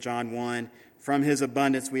says in John 1, "From his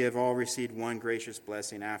abundance we have all received one gracious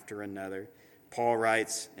blessing after another." Paul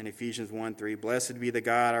writes in Ephesians 1:3, "Blessed be the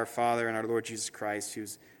God, our Father, and our Lord Jesus Christ,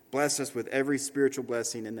 who's blessed us with every spiritual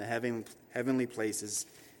blessing in the heavenly places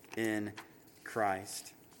in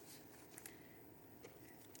Christ."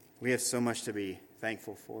 We have so much to be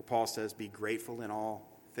thankful for. Paul says, "Be grateful in all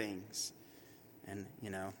things." And,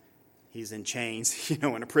 he's in chains,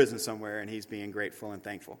 in a prison somewhere, and he's being grateful and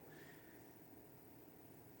thankful.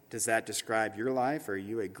 Does that describe your life? Are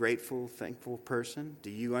you a grateful, thankful person? Do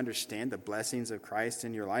you understand the blessings of Christ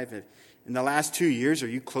in your life? In the last 2 years, are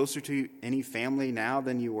you closer to any family now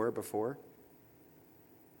than you were before?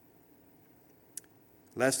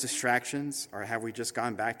 Less distractions, or have we just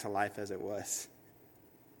gone back to life as it was?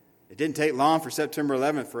 It didn't take long for September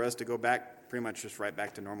 11th for us to go back, pretty much just right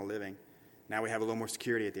back to normal living. Now we have a little more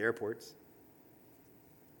security at the airports.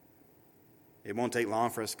 It won't take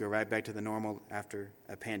long for us to go right back to the normal after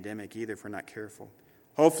a pandemic either if we're not careful.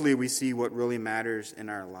 Hopefully we see what really matters in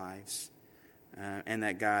our lives and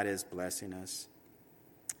that God is blessing us.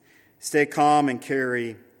 Stay calm and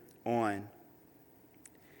carry on.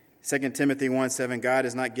 2 Timothy 1:7, "God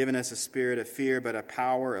has not given us a spirit of fear, but a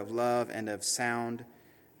power of love and of sound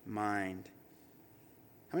mind."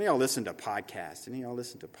 How many of y'all listen to podcasts? Any of y'all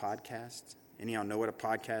listen to podcasts? Any of y'all know what a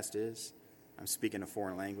podcast is? I'm speaking a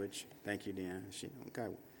foreign language. Thank you, Deanna. Okay.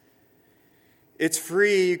 It's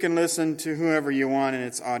free. You can listen to whoever you want, and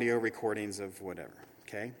it's audio recordings of whatever.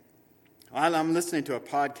 Okay? Well, I'm listening to a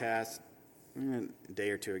podcast a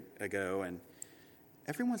day or two ago, and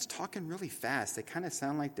everyone's talking really fast. They kind of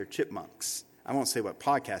sound like they're chipmunks. I won't say what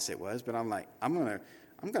podcast it was, but I'm like, I'm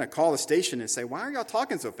gonna call the station and say, "Why are y'all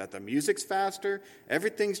talking so fast? The music's faster.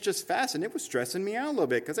 Everything's just fast," and it was stressing me out a little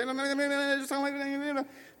bit because they like,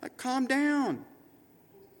 calm down.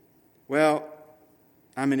 Well,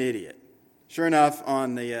 I'm an idiot. Sure enough,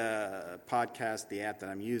 on the podcast, the app that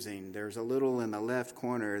I'm using, there's a little in the left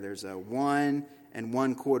corner. There's a 1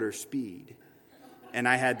 1/4 speed, and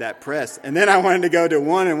I had that pressed. And then I wanted to go to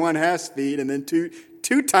 1 1/2 speed, and then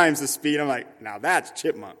two times the speed. I'm like, now that's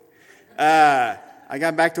chipmunk. I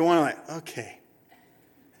got back to 1. I'm like, okay.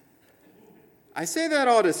 I say that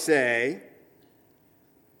all to say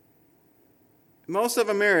most of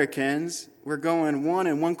Americans were going 1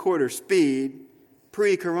 1/4 speed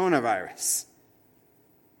pre-coronavirus.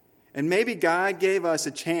 And maybe God gave us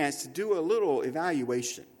a chance to do a little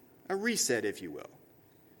evaluation, a reset, if you will,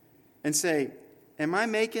 and say, am I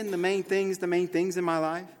making the main things in my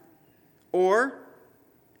life? Or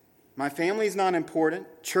my family's not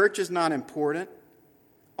important, church is not important,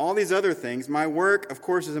 all these other things. My work, of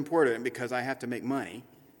course, is important because I have to make money.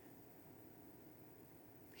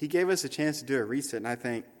 He gave us a chance to do a reset,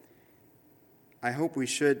 and I hope we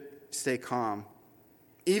should stay calm.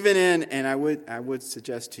 Even and I would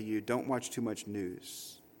suggest to you, don't watch too much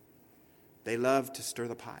news. They love to stir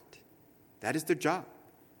the pot. That is their job.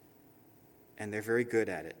 And they're very good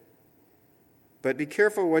at it. But be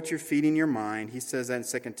careful what you're feeding your mind. He says that in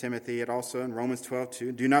 2 Timothy, and also in Romans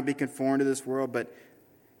 12:2. Do not be conformed to this world, but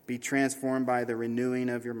be transformed by the renewing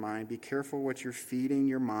of your mind. Be careful what you're feeding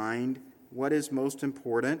your mind. What is most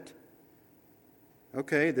important?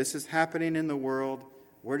 Okay, this is happening in the world.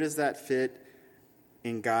 Where does that fit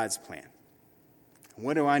in God's plan?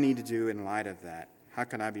 What do I need to do in light of that? How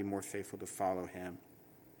can I be more faithful to follow him?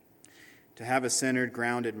 To have a centered,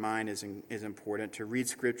 grounded mind is important. To read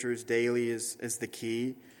scriptures daily is the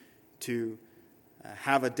key. To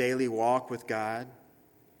have a daily walk with God,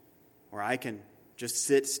 where I can just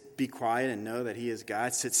sit, be quiet, and know that he is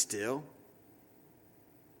God. Sit still.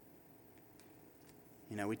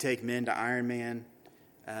 You know, we take men to Ironman.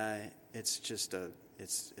 It's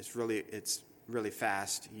really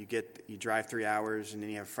fast. You drive 3 hours, and then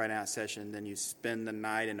you have a Friday night session. Then you spend the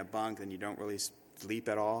night in a bunk, and you don't really sleep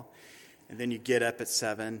at all. And then you get up at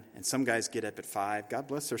 7, and some guys get up at 5. God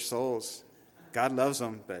bless their souls. God loves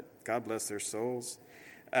them, but God bless their souls.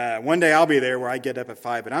 One day I'll be there where I get up at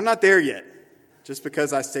 5, but I'm not there yet, just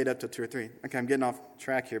because I stayed up till 2 or 3. Okay, I'm getting off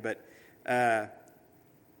track here, but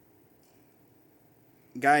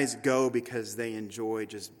guys go because they enjoy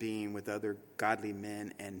just being with other godly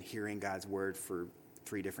men and hearing God's word for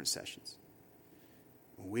 3 different sessions.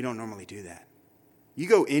 We don't normally do that. You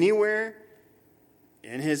go anywhere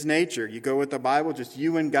in his nature, you go with the Bible, just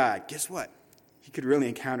you and God. Guess what? You could really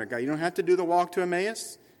encounter God. You don't have to do the walk to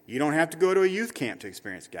Emmaus. You don't have to go to a youth camp to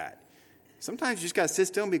experience God. Sometimes you just got to sit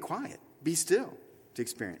still and be quiet. Be still to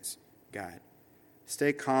experience God.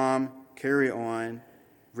 Stay calm, carry on,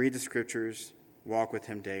 read the scriptures, walk with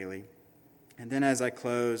him daily. And then as I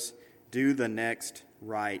close, do the next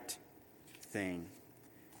right thing.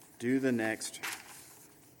 Do the next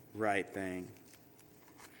right thing.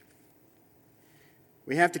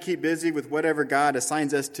 We have to keep busy with whatever God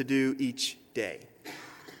assigns us to do each day.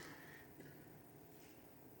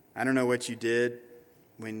 I don't know what you did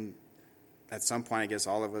when, at some point, I guess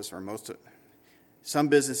all of us, or some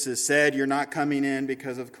businesses said you're not coming in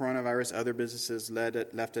because of coronavirus. Other businesses left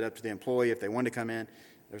it up to the employee if they wanted to come in.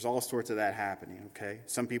 There's all sorts of that happening, okay?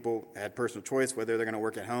 Some people had personal choice whether they're going to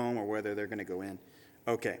work at home or whether they're going to go in.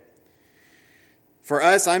 Okay. For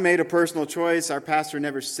us, I made a personal choice. Our pastor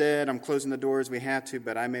never said, I'm closing the doors, we have to,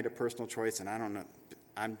 but I made a personal choice, and I don't know.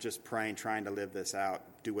 I'm just praying, trying to live this out,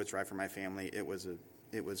 do what's right for my family. It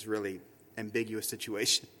was really ambiguous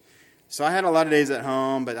situation. So I had a lot of days at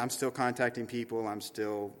home, but I'm still contacting people. I'm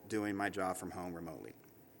still doing my job from home remotely.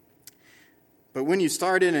 But when you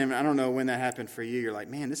started, and I don't know when that happened for you, you're like,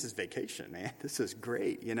 man, this is vacation, man. This is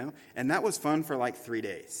great, you know? And that was fun for like 3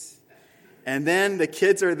 days. And then the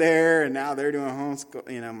kids are there, and now they're doing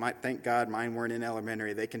homeschool. You know, thank God mine weren't in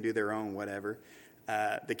elementary. They can do their own whatever.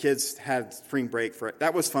 The kids had spring break for it.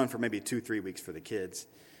 That was fun for maybe 2-3 weeks for the kids.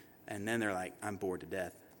 And then they're like, I'm bored to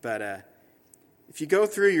death. But if you go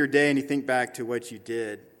through your day and you think back to what you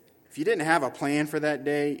did, if you didn't have a plan for that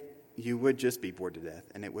day, you would just be bored to death,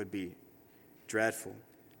 and it would be dreadful.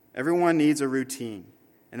 Everyone needs a routine.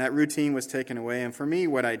 And that routine was taken away. And for me,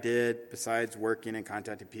 what I did, besides working and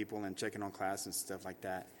contacting people and checking on class and stuff like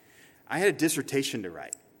that, I had a dissertation to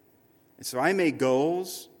write. And so I made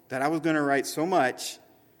goals that I was going to write so much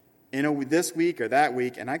in this week or that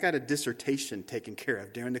week, and I got a dissertation taken care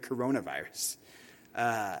of during the coronavirus.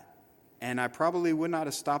 And I probably would not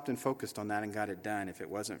have stopped and focused on that and got it done if it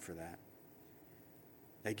wasn't for that.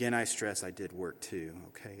 Again, I stress I did work too.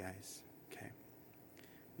 Okay, guys? Okay.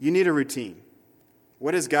 You need a routine.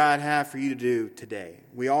 What does God have for you to do today?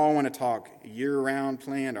 We all want to talk year-round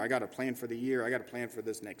plan, or I got a plan for the year, I got a plan for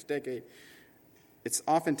this next decade. It's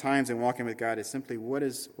oftentimes in walking with God is simply what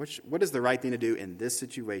is the right thing to do in this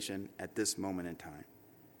situation at this moment in time.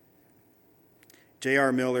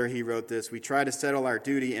 J.R. Miller, he wrote this, we try to settle our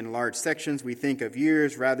duty in large sections. We think of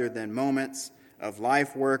years rather than moments, of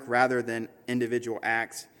life work rather than individual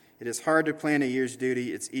acts. It is hard to plan a year's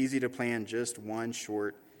duty. It's easy to plan just one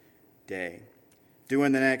short day.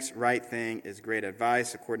 Doing the next right thing is great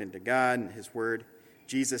advice according to God and his word.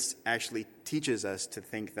 Jesus actually teaches us to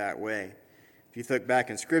think that way. If you look back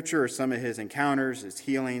in Scripture or some of his encounters, his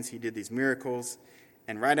healings, he did these miracles.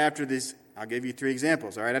 And right after this, I'll give you 3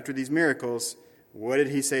 examples. Right after these miracles, what did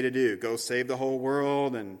he say to do? Go save the whole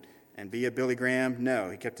world and be a Billy Graham? No,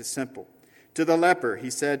 he kept it simple. To the leper, he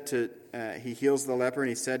heals the leper, and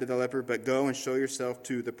he said to the leper, but go and show yourself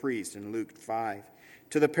to the priest, in Luke 5.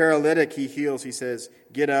 To the paralytic he heals, he says,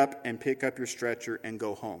 get up and pick up your stretcher and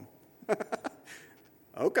go home.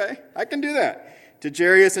 Okay, I can do that. To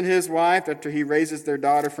Jairus and his wife, after he raises their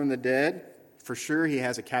daughter from the dead, for sure he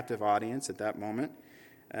has a captive audience at that moment.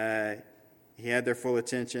 He had their full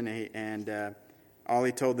attention, and all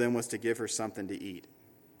he told them was to give her something to eat.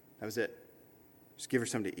 That was it. Just give her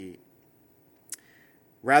something to eat.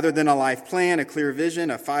 Rather than a life plan, a clear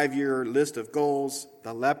vision, a 5-year list of goals,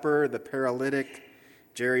 the leper, the paralytic,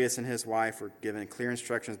 Jairus and his wife were given clear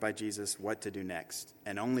instructions by Jesus what to do next,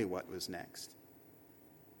 and only what was next.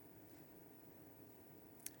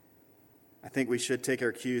 I think we should take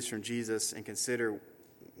our cues from Jesus and consider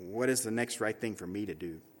what is the next right thing for me to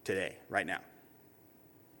do today, right now.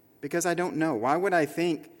 Because I don't know. Why would I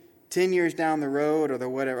think 10 years down the road or the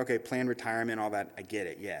whatever, okay, plan retirement, all that, I get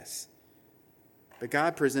it, yes. But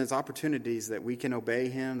God presents opportunities that we can obey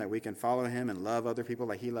him, that we can follow him and love other people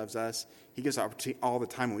like he loves us. He gives opportunity all the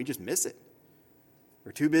time and we just miss it.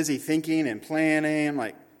 We're too busy thinking and planning.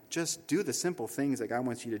 Like, just do the simple things that God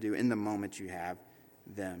wants you to do in the moment you have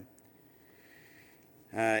them.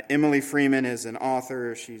 Emily Freeman is an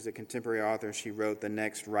author. She's a contemporary author. She wrote The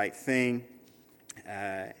Next Right Thing.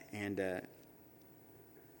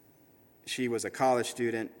 She was a college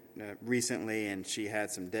student recently, and she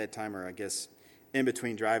had some dead time, or I guess in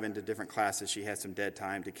between driving to different classes, she had some dead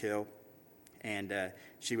time to kill. And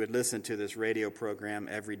she would listen to this radio program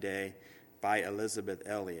every day by Elisabeth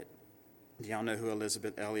Elliot. Do y'all know who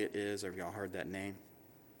Elisabeth Elliot is, or have y'all heard that name?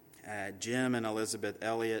 Jim and Elisabeth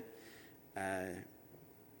Elliot,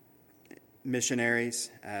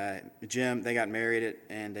 missionaries. Jim, they got married,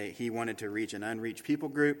 and he wanted to reach an unreached people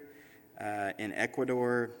group in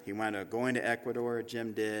Ecuador. He wound up going to Ecuador,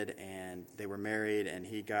 Jim did, and they were married, and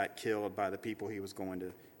he got killed by the people he was going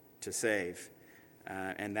to save.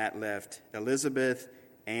 And that left Elizabeth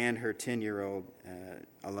and her 10-year-old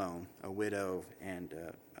alone, a widow and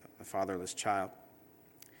a fatherless child,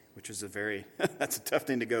 which was that's a tough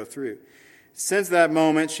thing to go through. Since that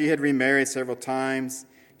moment, she had remarried several times.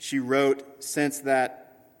 She wrote, since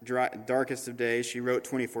that darkest of days, she wrote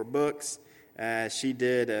 24 books. She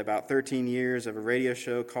did about 13 years of a radio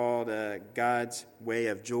show called God's Way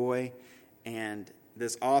of Joy. And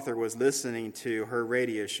this author was listening to her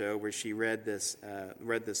radio show where she read this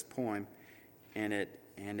poem, and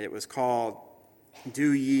it was called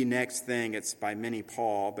 "Do Ye Next Thing." It's by Minnie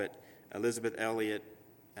Paul, but Elisabeth Elliot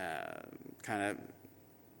kind of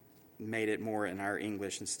made it more in our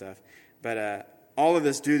English and stuff. But all of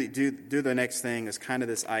this do the next thing is kind of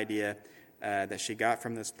this idea that she got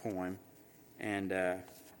from this poem. And,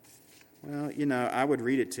 I would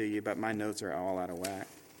read it to you, but my notes are all out of whack.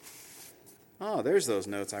 Oh, there's those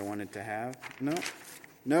notes I wanted to have.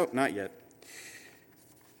 Nope, not yet.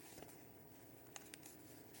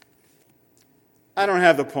 I don't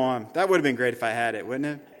have the poem. That would have been great if I had it, wouldn't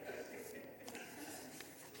it?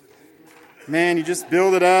 Man, you just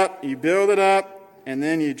build it up, and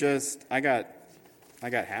then you just, I got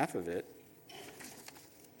half of it.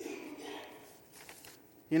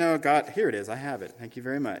 God, here it is. I have it. Thank you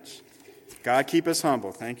very much. God, keep us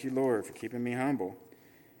humble. Thank you, Lord, for keeping me humble.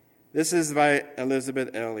 This is by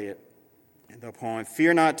Elisabeth Elliot. The poem,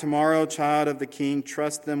 "Fear not tomorrow, child of the King.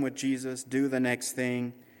 Trust them with Jesus. Do the next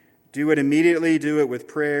thing. Do it immediately. Do it with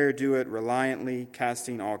prayer. Do it reliantly,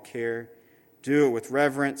 casting all care. Do it with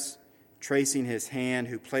reverence, tracing his hand,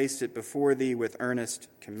 who placed it before thee with earnest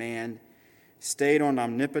command. Stayed on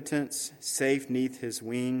omnipotence, safe neath his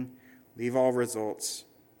wing. Leave all results.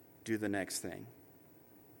 Do the next thing."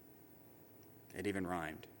 It even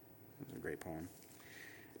rhymed. It was a great poem.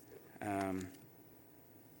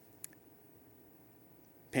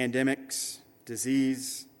 Pandemics,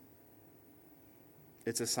 disease,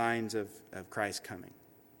 it's a signs of Christ coming.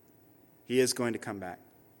 He is going to come back.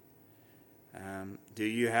 Do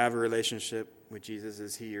you have a relationship with Jesus?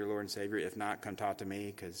 Is he your Lord and Savior? If not, come talk to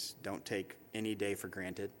me, because don't take any day for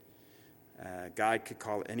granted. God could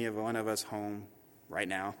call any one of us home right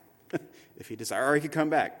now if he desires, or he could come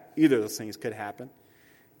back. Either of those things could happen.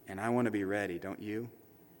 And I want to be ready, don't you?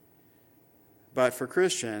 But for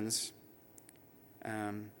Christians,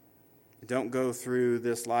 don't go through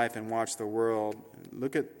this life and watch the world.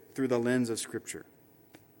 Look through the lens of Scripture.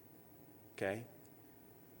 Okay?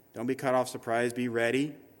 Don't be caught off surprise. Be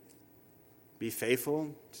ready. Be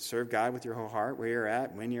faithful to serve God with your whole heart, where you're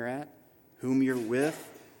at, when you're at, whom you're with.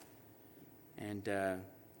 And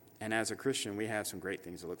as a Christian, we have some great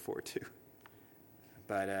things to look forward to.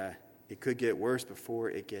 But it could get worse before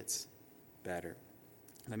it gets better.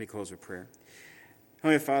 Let me close with prayer.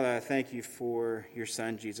 Heavenly Father, I thank you for your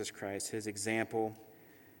Son, Jesus Christ, his example.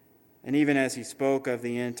 And even as he spoke of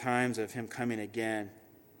the end times of him coming again,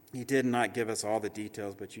 he did not give us all the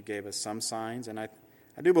details, but you gave us some signs. And I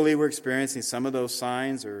do believe we're experiencing some of those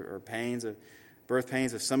signs or pains, of birth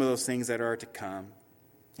pains of some of those things that are to come.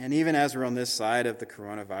 And even as we're on this side of the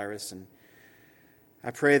coronavirus, and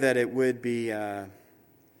I pray that it would be,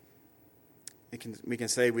 we can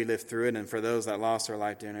say we lived through it, and for those that lost their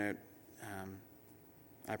life during it,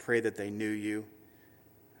 I pray that they knew you.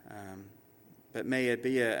 But may it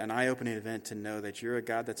be an eye-opening event to know that you're a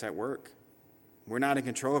God that's at work. We're not in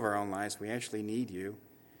control of our own lives. We actually need you.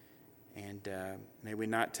 And may we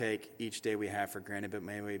not take each day we have for granted, but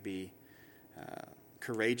may we be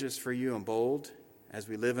courageous for you and bold as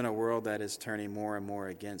we live in a world that is turning more and more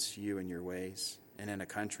against you and your ways, and in a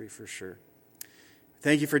country for sure.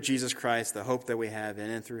 Thank you for Jesus Christ, the hope that we have in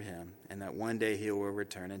and through him, and that one day he will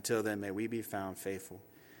return. Until then, may we be found faithful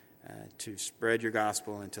to spread your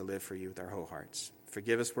gospel and to live for you with our whole hearts.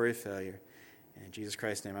 Forgive us where we failure. In Jesus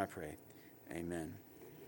Christ's name I pray. Amen.